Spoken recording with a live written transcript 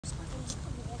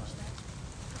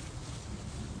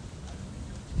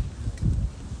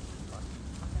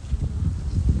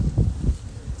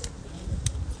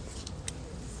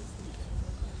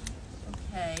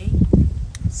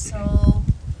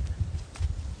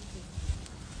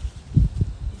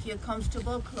you're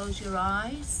comfortable, close your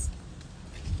eyes.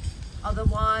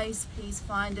 Otherwise, please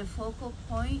find a focal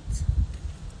point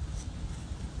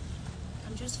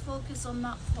and just focus on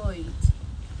that point.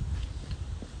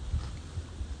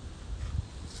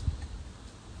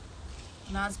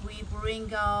 And as we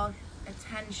bring our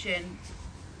attention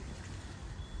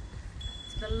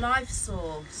to the life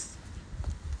source,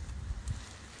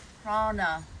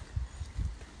 prana,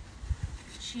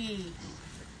 chi,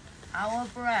 our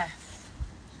breath,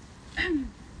 we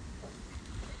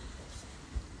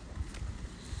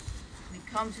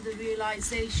come to the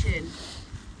realization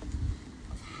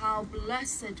of how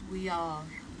blessed we are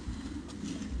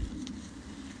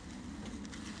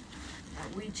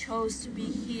that we chose to be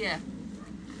here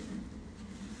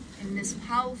in this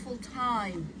powerful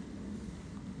time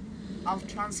of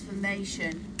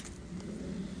transformation,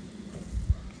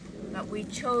 that we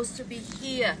chose to be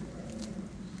here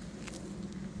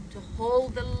to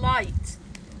hold the light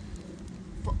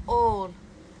for all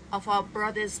of our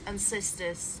brothers and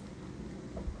sisters.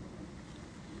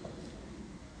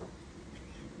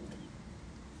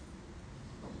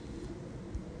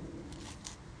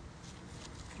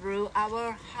 Through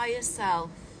our higher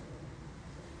self,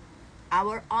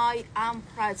 our I Am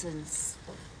presence,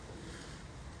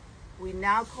 we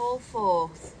now call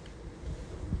forth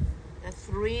the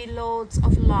three Lords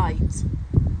of Light,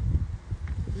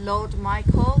 Lord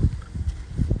Michael,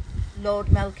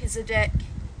 Lord Melchizedek,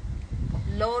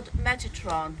 Lord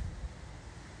Metatron,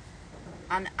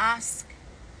 and ask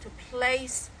to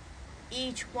place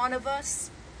each one of us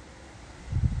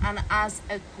and as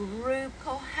a group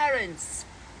coherence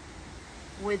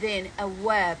within a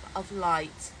web of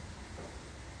light,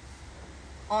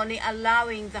 only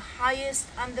allowing the highest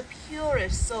and the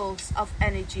purest source of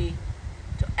energy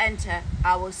to enter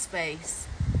our space.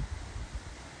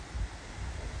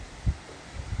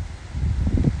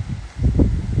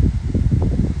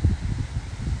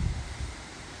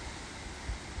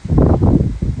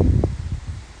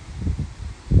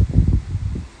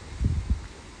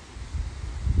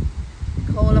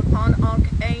 Call upon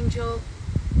Archangel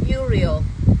Uriel,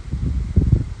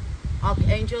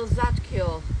 Archangel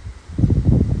Zadkiel,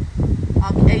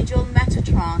 Archangel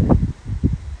Metatron,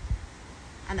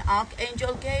 and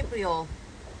Archangel Gabriel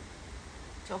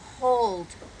to hold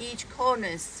each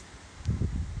corners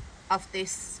of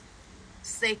this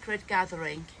sacred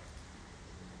gathering.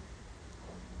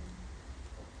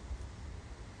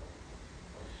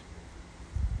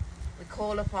 We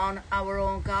call upon our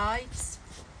own guides,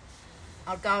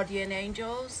 our guardian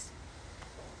angels,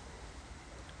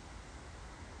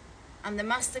 and the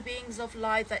master beings of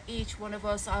light that each one of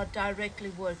us are directly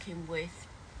working with,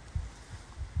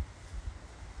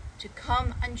 to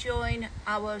come and join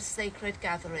our sacred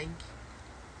gathering,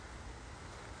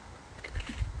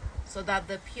 so that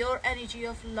the pure energy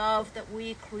of love that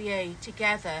we create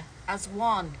together as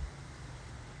one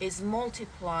is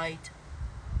multiplied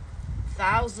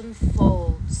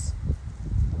thousandfolds,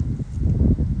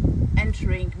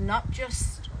 entering not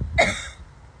just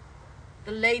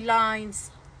the ley lines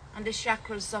and the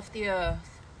chakras of the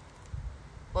earth,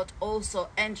 but also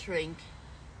entering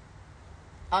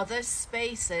other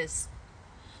spaces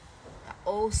that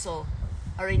also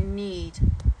are in need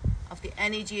of the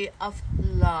energy of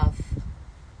love.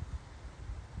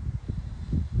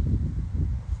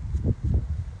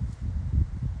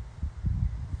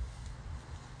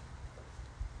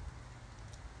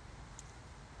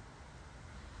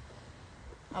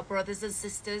 Our brothers and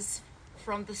sisters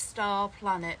from the star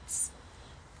planets,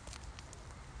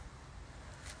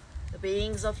 the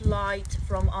beings of light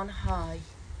from on high,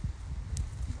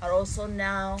 are also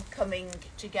now coming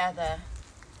together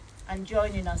and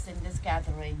joining us in this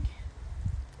gathering.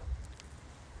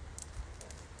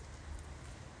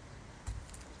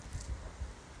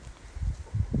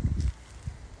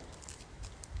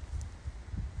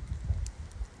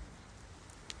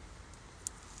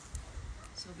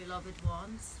 So, beloved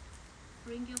ones,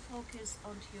 bring your focus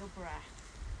onto your breath.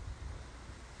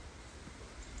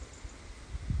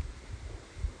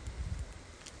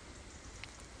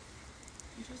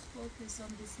 And just focus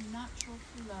on this natural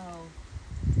flow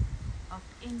of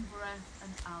in-breath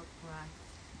and out-breath.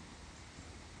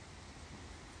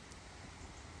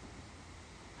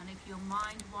 And if your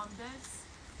mind wanders,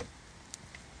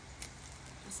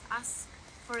 just ask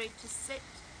for it to sit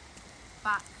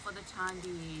back for the time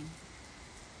being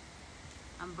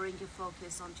and bring your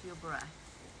focus onto your breath.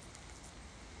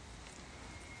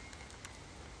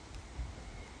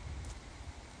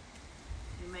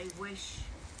 You may wish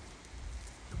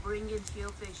to bring into your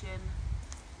vision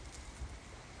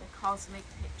the cosmic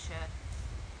picture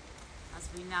as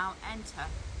we now enter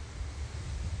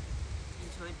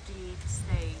into a deep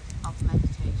state of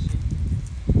meditation.